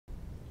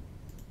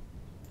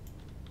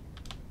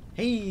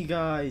Hey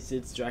guys,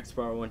 it's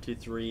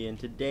JackSparrow123 and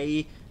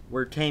today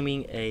we're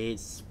taming a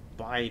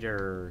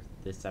spider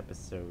this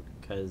episode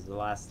because the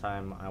last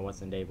time I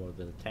wasn't able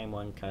to tame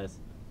one because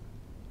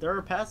they're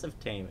a passive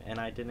tame and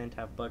I didn't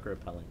have bug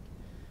repellent.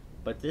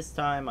 But this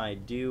time I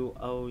do.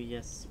 Oh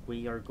yes,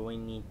 we are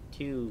going to need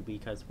two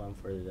because one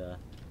for the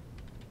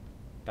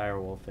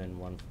direwolf and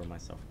one for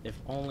myself.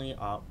 If only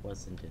Ott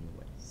wasn't in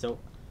the way. So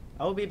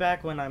I'll be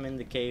back when I'm in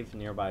the cave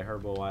nearby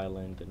Herbo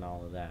Island and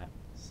all of that.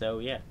 So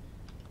yeah.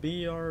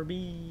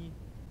 BRB.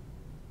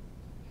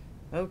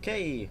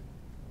 Okay,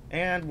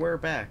 and we're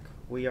back.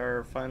 We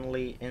are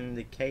finally in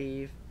the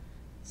cave.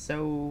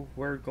 So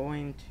we're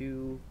going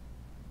to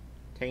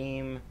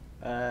tame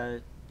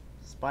a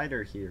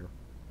spider here,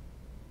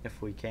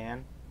 if we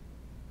can.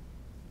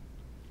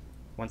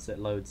 Once it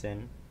loads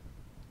in.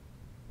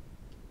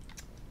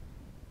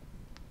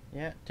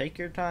 Yeah, take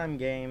your time,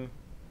 game.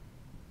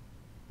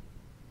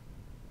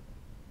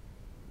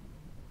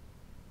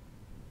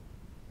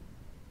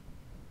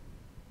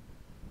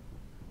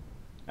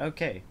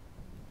 Okay.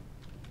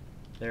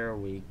 There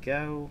we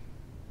go.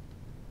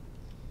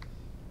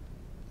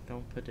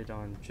 Don't put it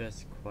on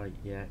just quite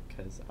yet,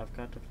 because I've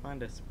got to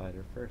find a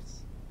spider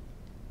first.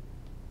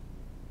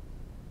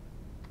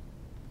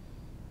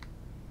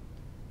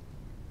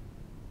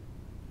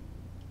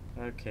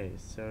 Okay,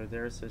 so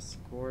there's a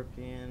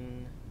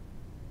scorpion.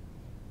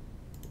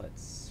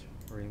 Let's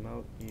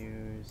remote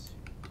use.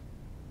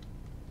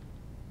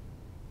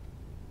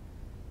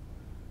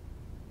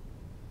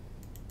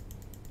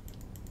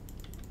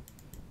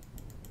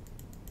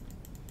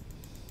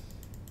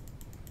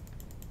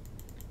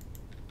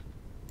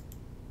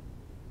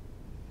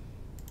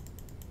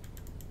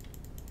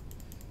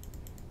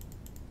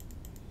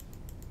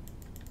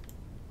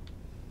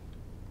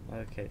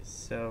 Okay,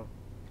 so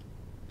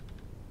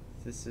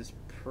this is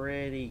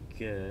pretty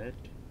good.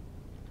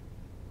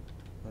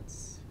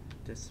 Let's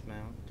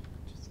dismount,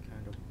 just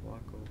kind of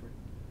walk over.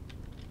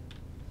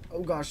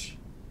 Oh gosh!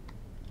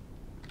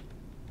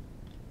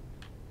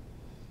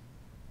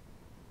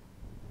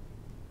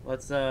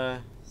 Let's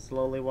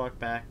slowly walk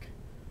back.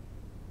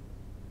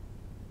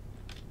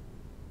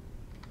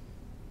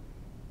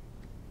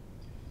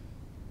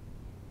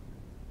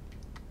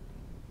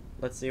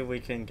 Let's see if we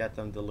can get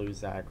them to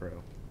lose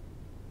aggro.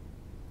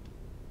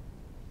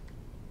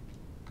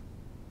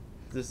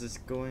 This is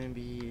going to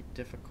be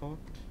difficult.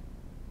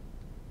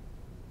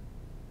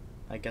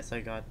 I guess I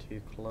got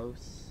too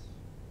close.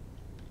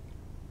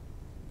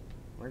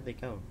 Where'd they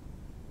go?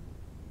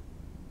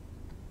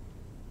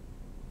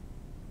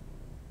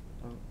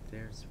 Oh,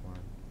 there's one.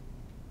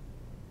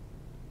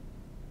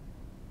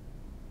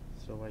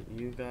 So what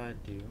you gotta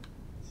do,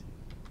 let's see.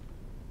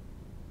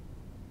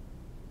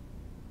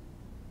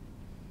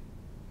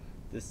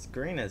 This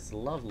screen is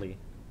lovely.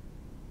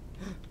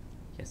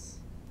 Yes.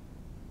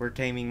 We're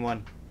taming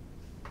one.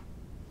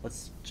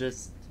 Let's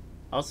just,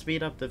 I'll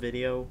speed up the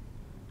video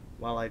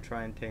while I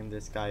try and tame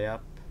this guy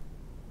up.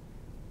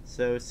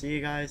 So see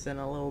you guys in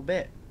a little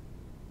bit.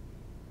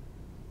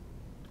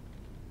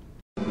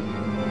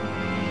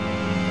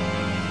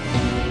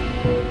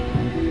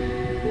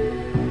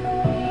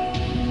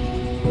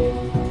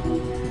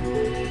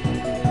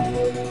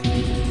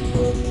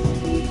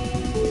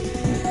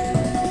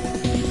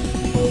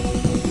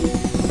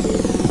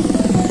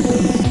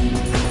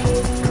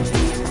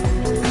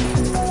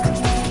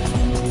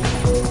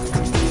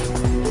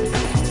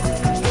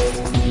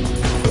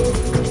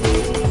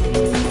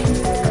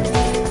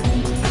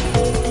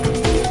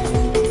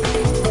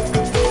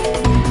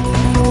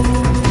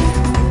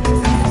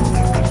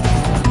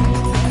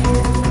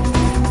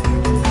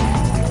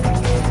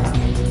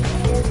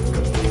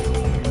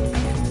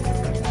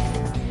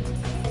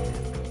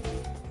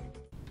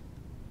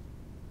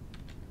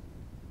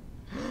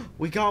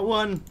 We got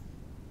one!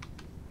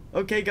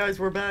 Okay guys,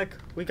 we're back.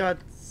 We got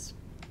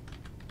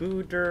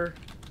Spooder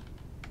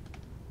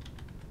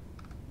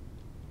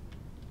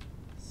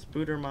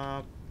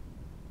Mob.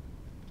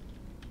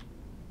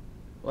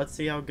 Let's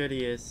see how good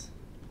he is.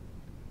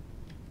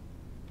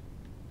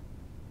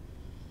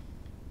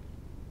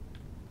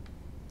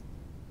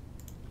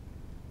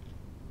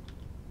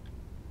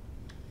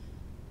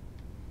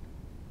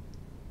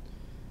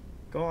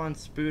 Go on,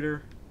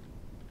 Spooder.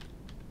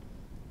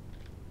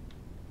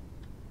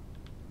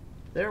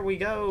 There we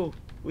go!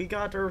 We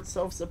got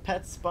ourselves a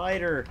pet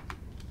spider!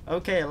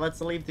 Okay,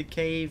 let's leave the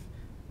cave.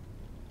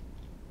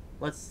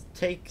 Let's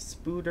take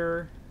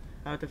Spooder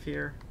out of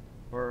here.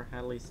 Or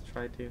at least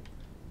try to.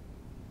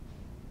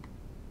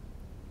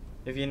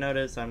 If you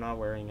notice, I'm not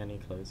wearing any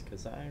clothes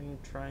because I'm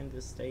trying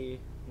to stay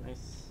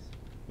nice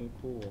and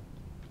cool.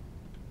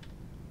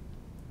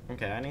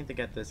 Okay, I need to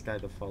get this guy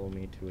to follow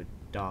me to a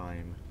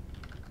dime.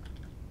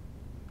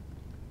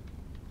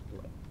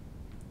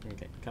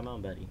 Okay, come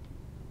on, buddy.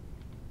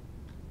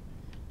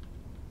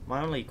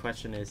 My only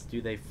question is,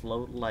 do they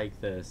float like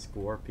the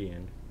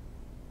scorpion?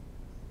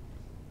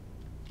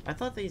 I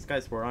thought these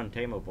guys were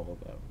untamable,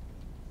 though.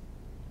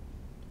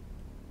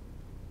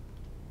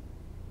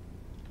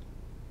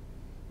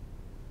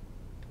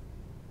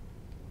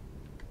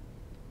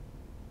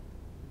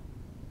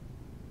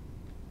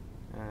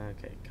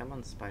 Okay, come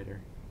on, spider.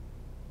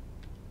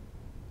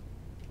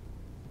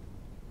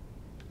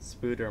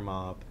 Spooter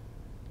mob.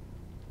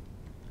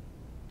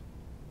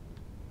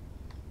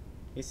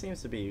 He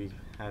seems to be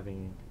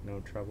having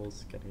no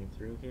troubles getting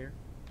through here.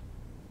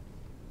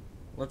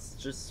 Let's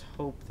just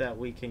hope that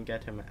we can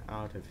get him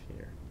out of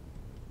here.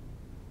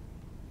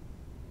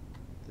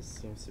 This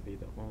seems to be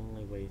the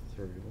only way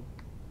through.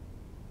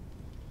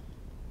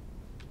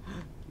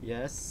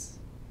 Yes.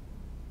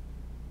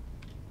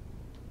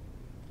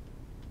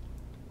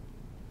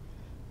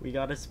 We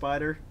got a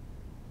spider.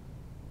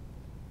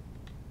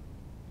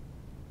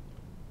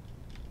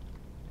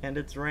 And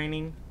it's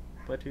raining,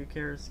 but who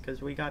cares?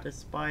 Because we got a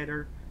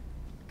spider.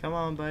 Come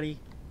on, buddy.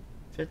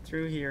 Fit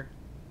through here.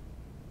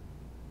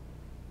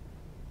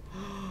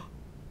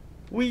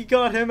 We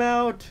got him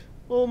out!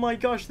 Oh my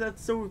gosh,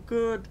 that's so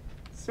good.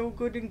 So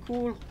good and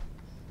cool.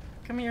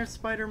 Come here,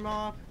 spider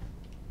mob.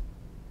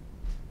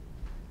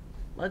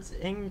 Let's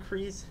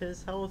increase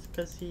his health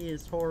because he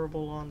is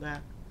horrible on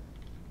that.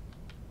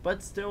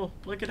 But still,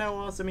 look at how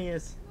awesome he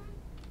is.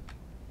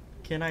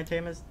 Can I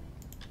tame his...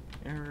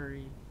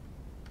 Hurry.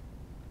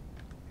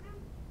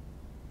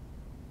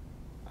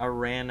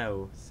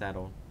 Arano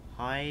saddle.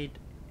 Hide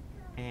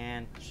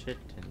and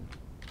chitin.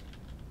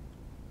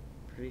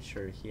 Pretty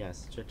sure he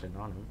has chitin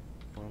on him.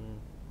 1,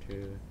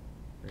 2,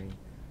 3,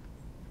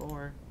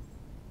 4.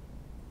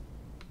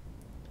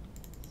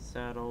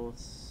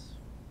 Saddles.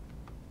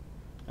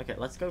 Okay,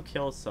 let's go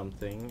kill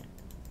something.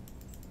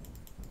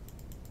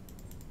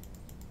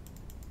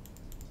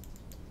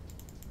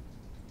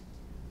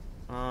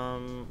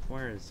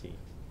 Where is he?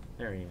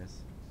 There he is.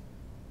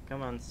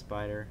 Come on,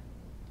 spider.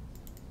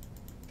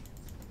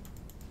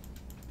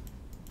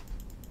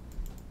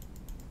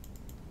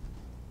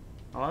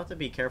 I'll have to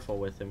be careful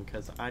with him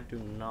because I do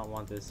not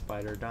want this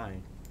spider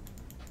dying.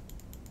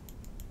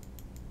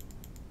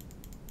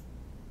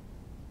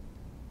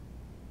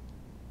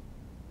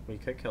 We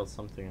could kill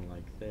something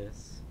like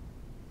this.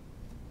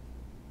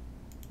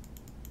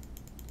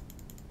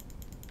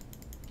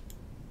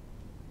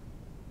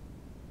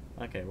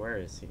 Okay, where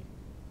is he?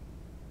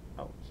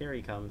 Oh, here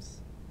he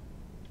comes.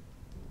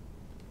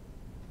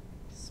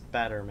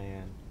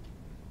 Spatterman.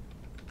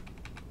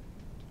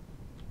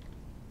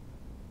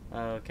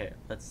 Okay,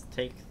 let's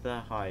take the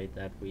hide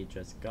that we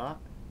just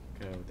got.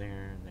 Go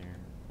there, there,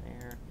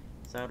 there.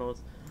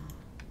 Saddles.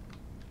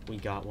 We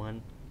got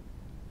one.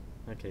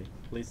 Okay,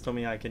 please tell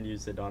me I can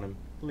use it on him.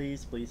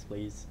 Please, please,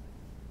 please.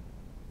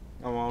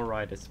 Oh, I'll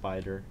ride a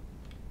spider.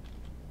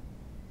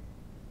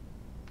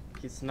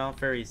 He's not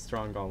very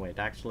strong on weight.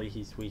 Actually,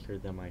 he's weaker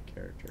than my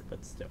character,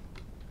 but still.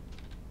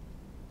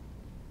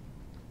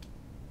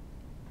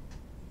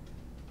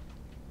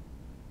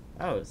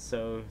 Oh,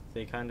 so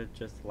they kind of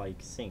just like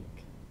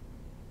sink.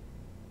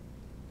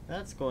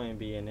 That's going to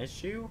be an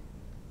issue.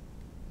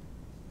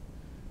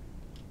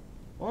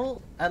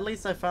 Well, at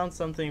least I found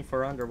something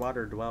for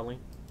underwater dwelling.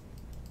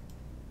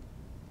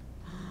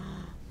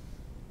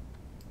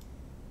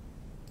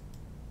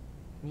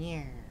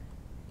 Yeah.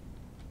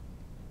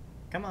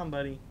 Come on,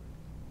 buddy.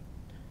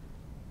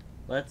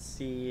 Let's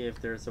see if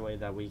there's a way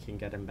that we can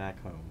get him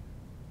back home.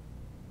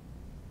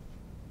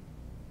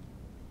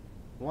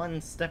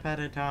 One step at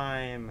a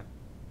time.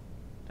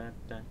 Dun,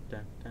 dun,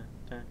 dun, dun,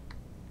 dun.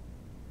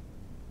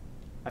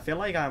 I feel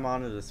like I'm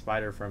onto the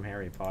spider from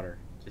Harry Potter.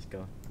 Just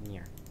go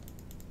near,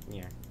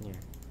 near, near.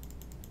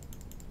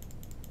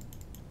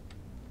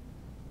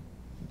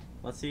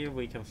 Let's see if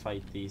we can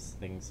fight these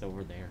things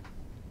over there.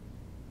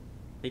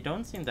 They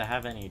don't seem to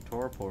have any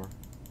torpor.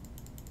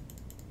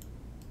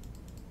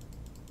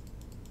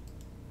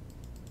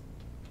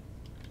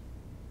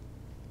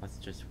 Let's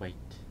just wait.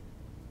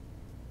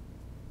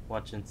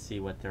 Watch and see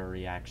what their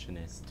reaction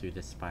is to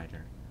the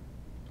spider.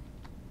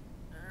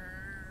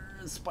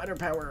 Spider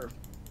power!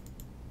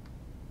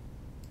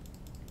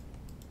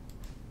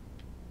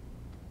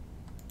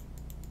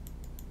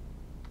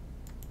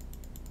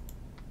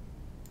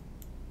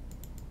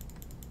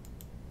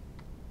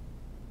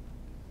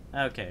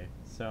 Okay,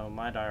 so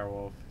my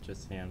direwolf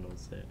just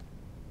handles it.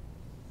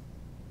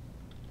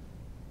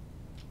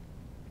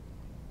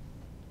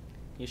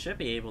 You should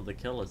be able to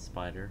kill a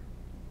spider.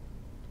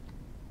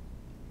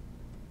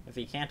 If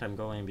he can't, I'm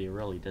going to be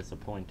really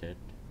disappointed.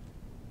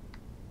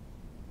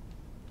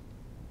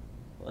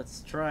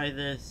 Let's try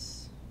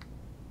this.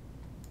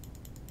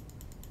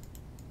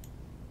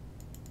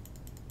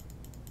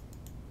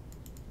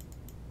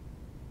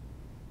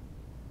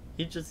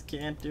 He just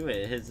can't do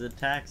it. His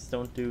attacks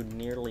don't do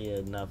nearly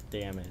enough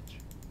damage.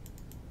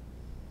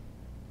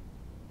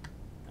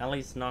 At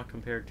least not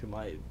compared to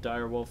my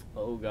direwolf.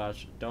 Oh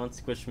gosh, don't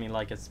squish me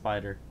like a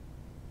spider.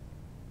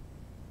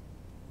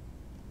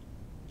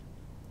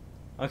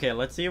 Okay,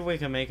 let's see if we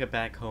can make it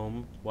back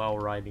home while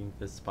riding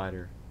this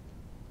spider.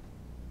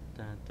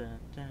 Dun, dun,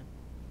 dun.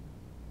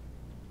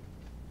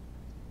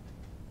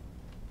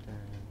 Dun.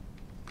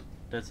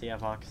 Does he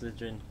have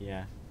oxygen?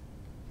 Yeah.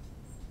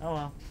 Oh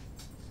well.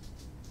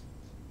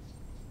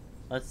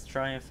 Let's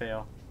try and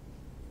fail.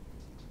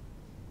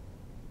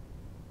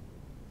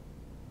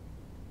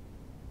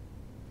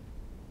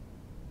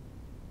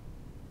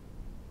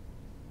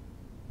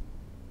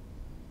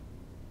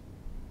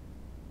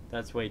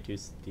 That's way too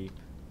steep.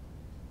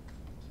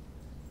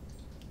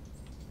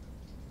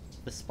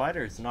 The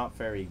spider's not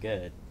very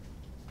good.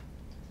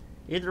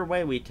 Either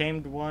way, we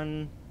tamed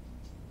one.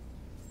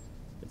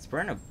 It's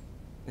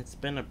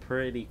been a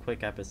pretty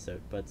quick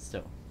episode, but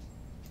still.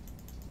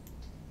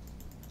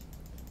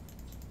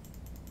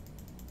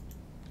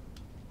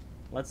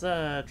 Let's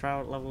try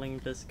out leveling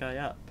this guy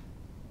up.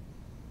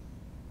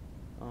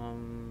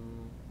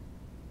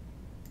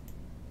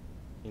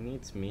 He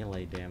needs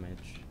melee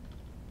damage.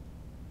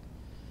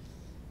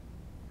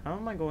 How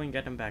am I going to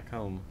get him back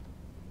home?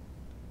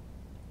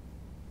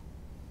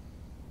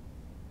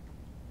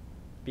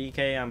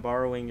 BK, I'm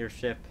borrowing your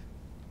ship.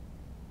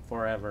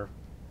 Forever.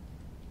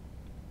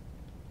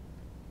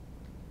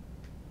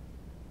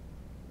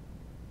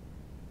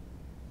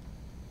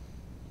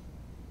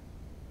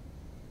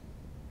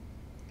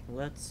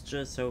 Let's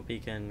just hope he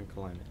can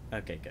climb it.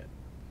 Okay, good.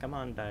 Come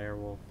on,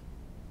 direwolf.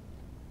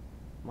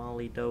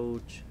 Molly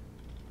Doge.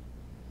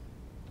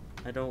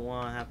 I don't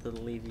want to have to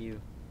leave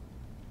you.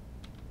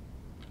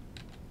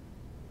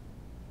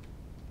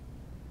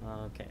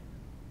 Okay.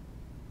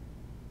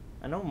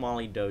 I know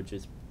Molly Doge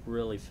is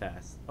really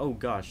fast. Oh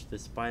gosh, the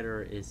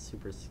spider is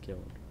super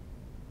skilled.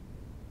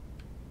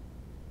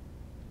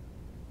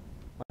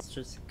 Let's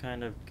just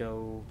kind of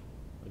go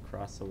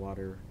across the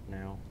water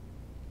now.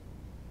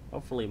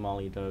 Hopefully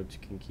Molly Doge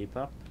can keep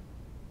up.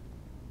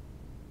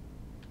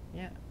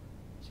 Yeah,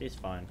 she's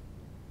fine.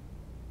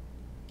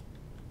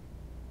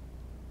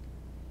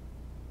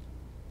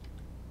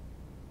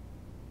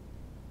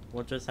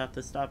 We'll just have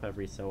to stop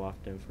every so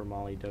often for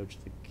Molly Doge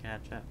to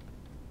catch up.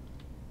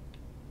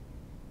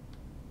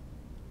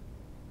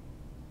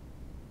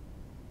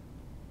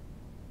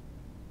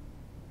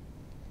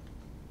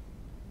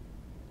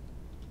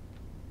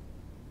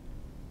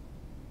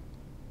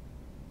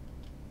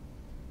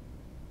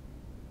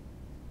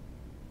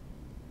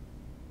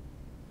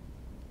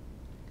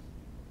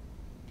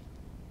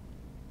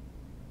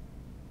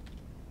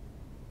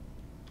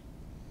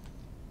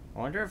 I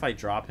wonder if I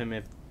drop him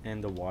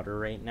in the water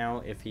right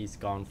now, if he's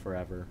gone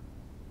forever.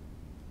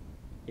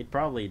 He'd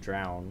probably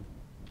drown.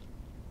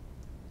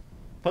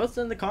 Post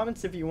in the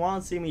comments if you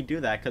want to see me do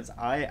that, because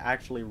I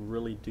actually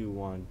really do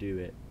want to do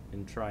it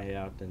and try it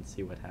out and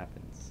see what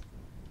happens.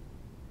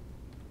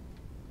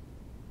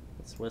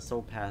 Let's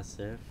whistle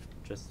passive,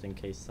 just in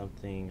case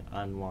something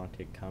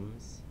unwanted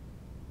comes.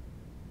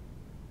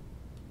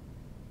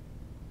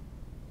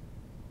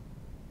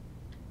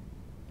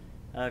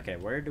 Okay,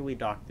 where do we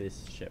dock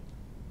this ship?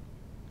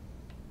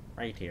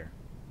 Right here.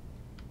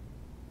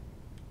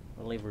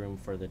 We'll leave room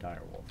for the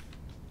direwolf.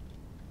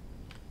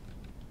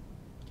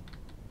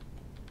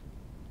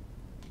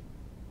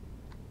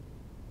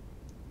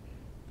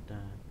 Da,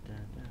 da,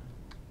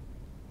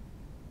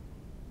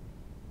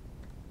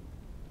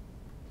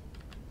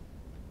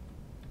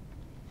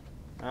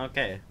 da.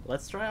 Okay,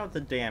 let's try out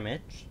the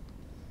damage.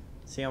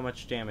 See how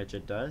much damage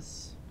it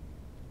does.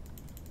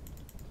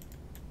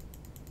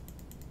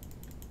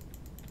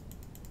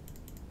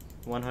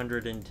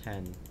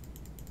 $110.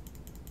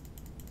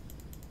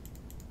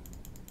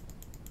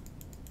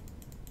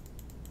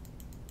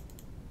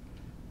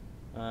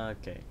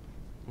 Okay,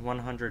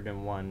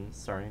 101,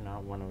 sorry,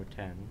 not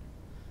 1010.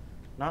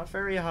 Not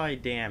very high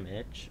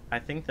damage. I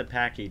think the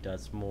Packy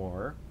does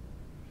more.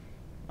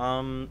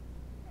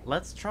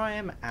 Let's try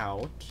him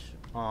out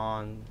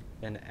on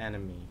an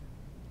enemy.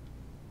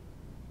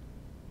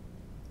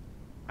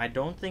 I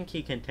don't think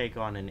he can take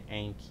on an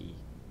Anki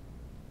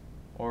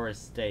or a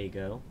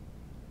Stego.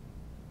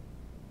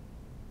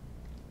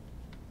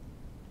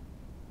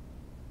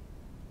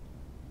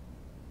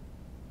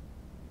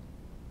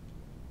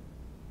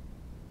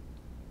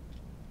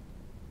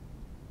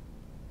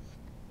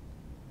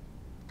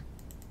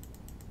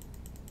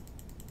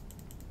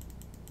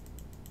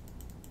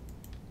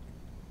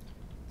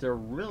 They're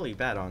really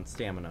bad on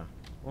stamina.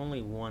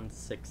 Only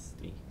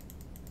 160.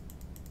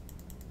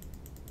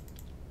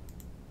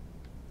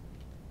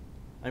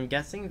 I'm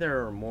guessing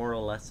they're more or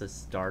less a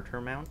starter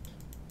mount.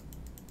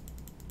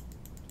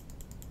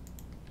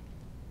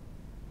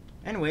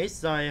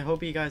 Anyways, I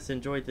hope you guys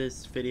enjoyed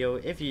this video.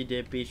 If you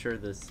did, be sure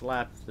to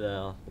slap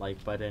the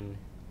like button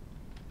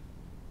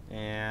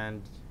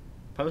and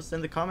post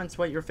in the comments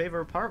what your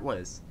favorite part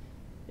was.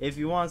 If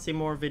you want to see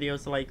more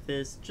videos like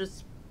this,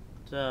 just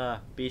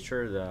be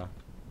sure to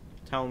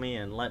tell me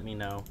and let me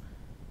know.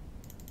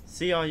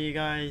 See all you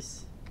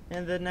guys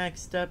in the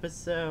next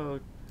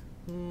episode.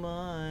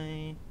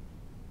 Bye.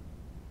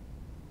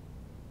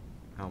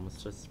 I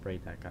almost just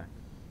sprayed that guy.